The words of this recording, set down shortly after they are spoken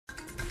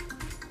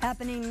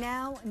Happening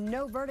now,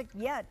 no verdict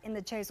yet in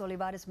the Chayse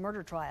Olivarez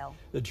murder trial.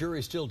 The jury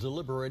is still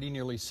deliberating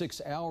nearly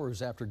 6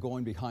 hours after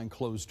going behind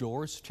closed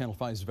doors. Channel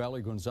 5's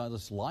Valerie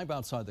Gonzalez live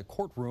outside the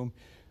courtroom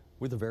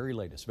with the very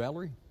latest.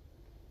 Valerie?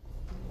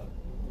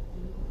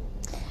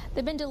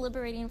 They've been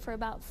deliberating for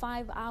about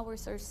 5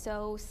 hours or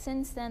so.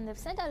 Since then, they've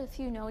sent out a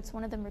few notes,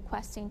 one of them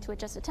requesting to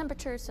adjust the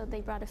temperature, so they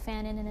brought a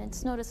fan in and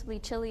it's noticeably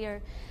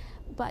chillier.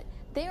 But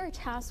they are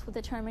tasked with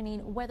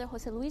determining whether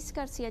Jose Luis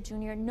Garcia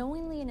Jr.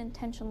 knowingly and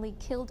intentionally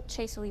killed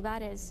Chayse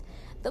Olivarez.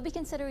 They'll be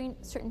considering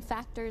certain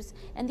factors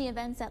and the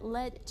events that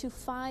led to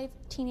 5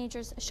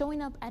 teenagers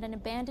showing up at an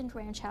abandoned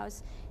ranch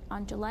house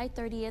on July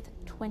 30th,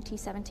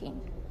 2017.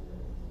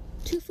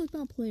 Two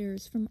football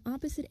players from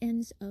opposite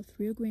ends of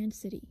Rio Grande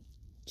City,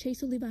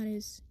 Chayse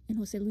Olivarez and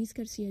Jose Luis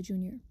Garcia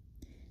Jr.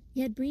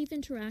 They had brief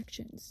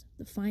interactions.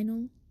 The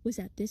final was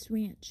at this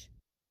ranch.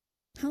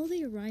 How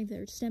they arrived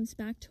there stems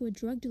back to a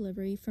drug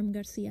delivery from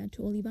Garcia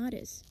to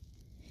Olivarez.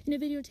 In a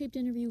videotaped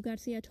interview,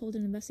 Garcia told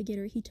an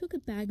investigator he took a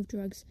bag of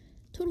drugs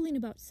totaling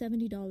about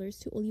 $70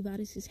 to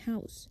Olivarez's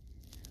house.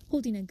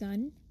 Holding a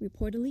gun,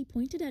 reportedly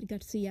pointed at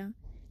Garcia,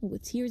 and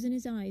with tears in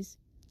his eyes,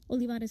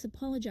 Olivarez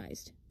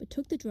apologized, but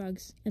took the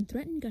drugs and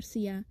threatened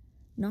Garcia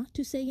not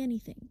to say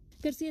anything.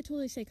 Garcia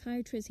told a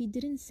psychiatrist he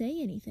didn't say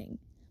anything,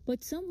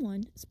 but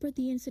someone spread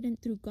the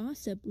incident through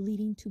gossip,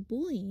 leading to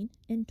bullying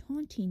and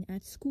taunting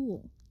at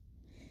school.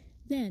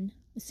 Then,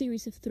 a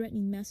series of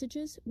threatening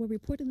messages were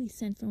reportedly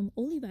sent from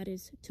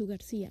Olivarez to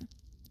Garcia.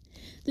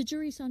 The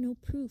jury saw no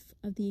proof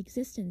of the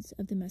existence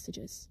of the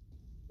messages.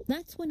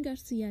 That's when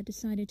Garcia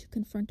decided to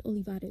confront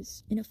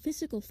Olivarez in a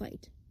physical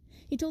fight.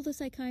 He told the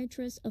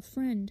psychiatrist a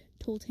friend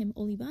told him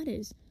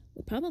Olivarez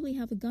would probably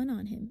have a gun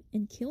on him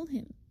and kill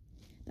him.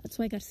 That's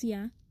why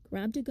Garcia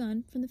grabbed a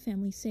gun from the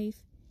family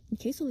safe in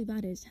case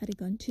Olivarez had a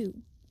gun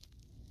too.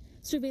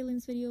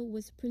 Surveillance video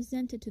was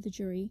presented to the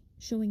jury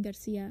showing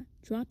Garcia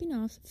dropping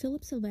off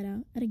Philip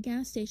Silvera at a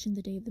gas station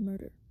the day of the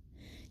murder.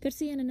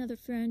 Garcia and another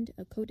friend,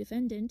 a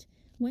co-defendant,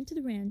 went to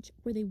the ranch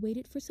where they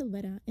waited for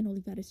Silvera and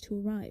Olivarez to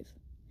arrive.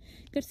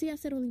 Garcia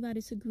said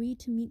Olivarez agreed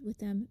to meet with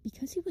them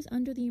because he was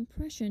under the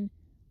impression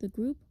the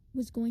group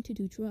was going to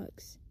do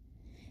drugs.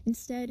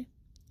 Instead,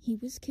 he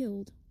was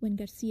killed when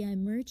Garcia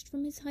emerged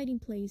from his hiding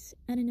place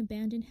at an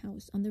abandoned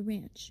house on the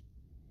ranch.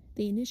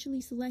 They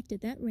initially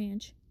selected that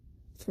ranch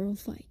for a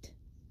fight.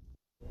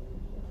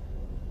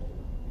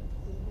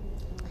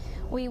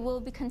 We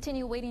will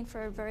continue waiting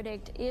for a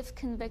verdict. If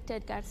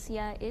convicted,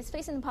 Garcia is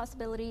facing the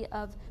possibility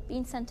of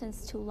being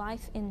sentenced to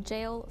life in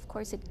jail. Of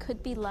course, it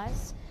could be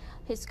less.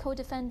 His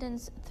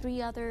co-defendants,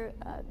 3 other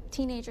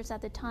teenagers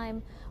at the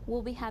time,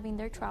 will be having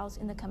their trials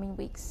in the coming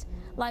weeks.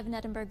 Live in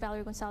Edinburgh,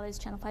 Valerie Gonzalez,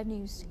 Channel 5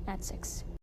 News at 6.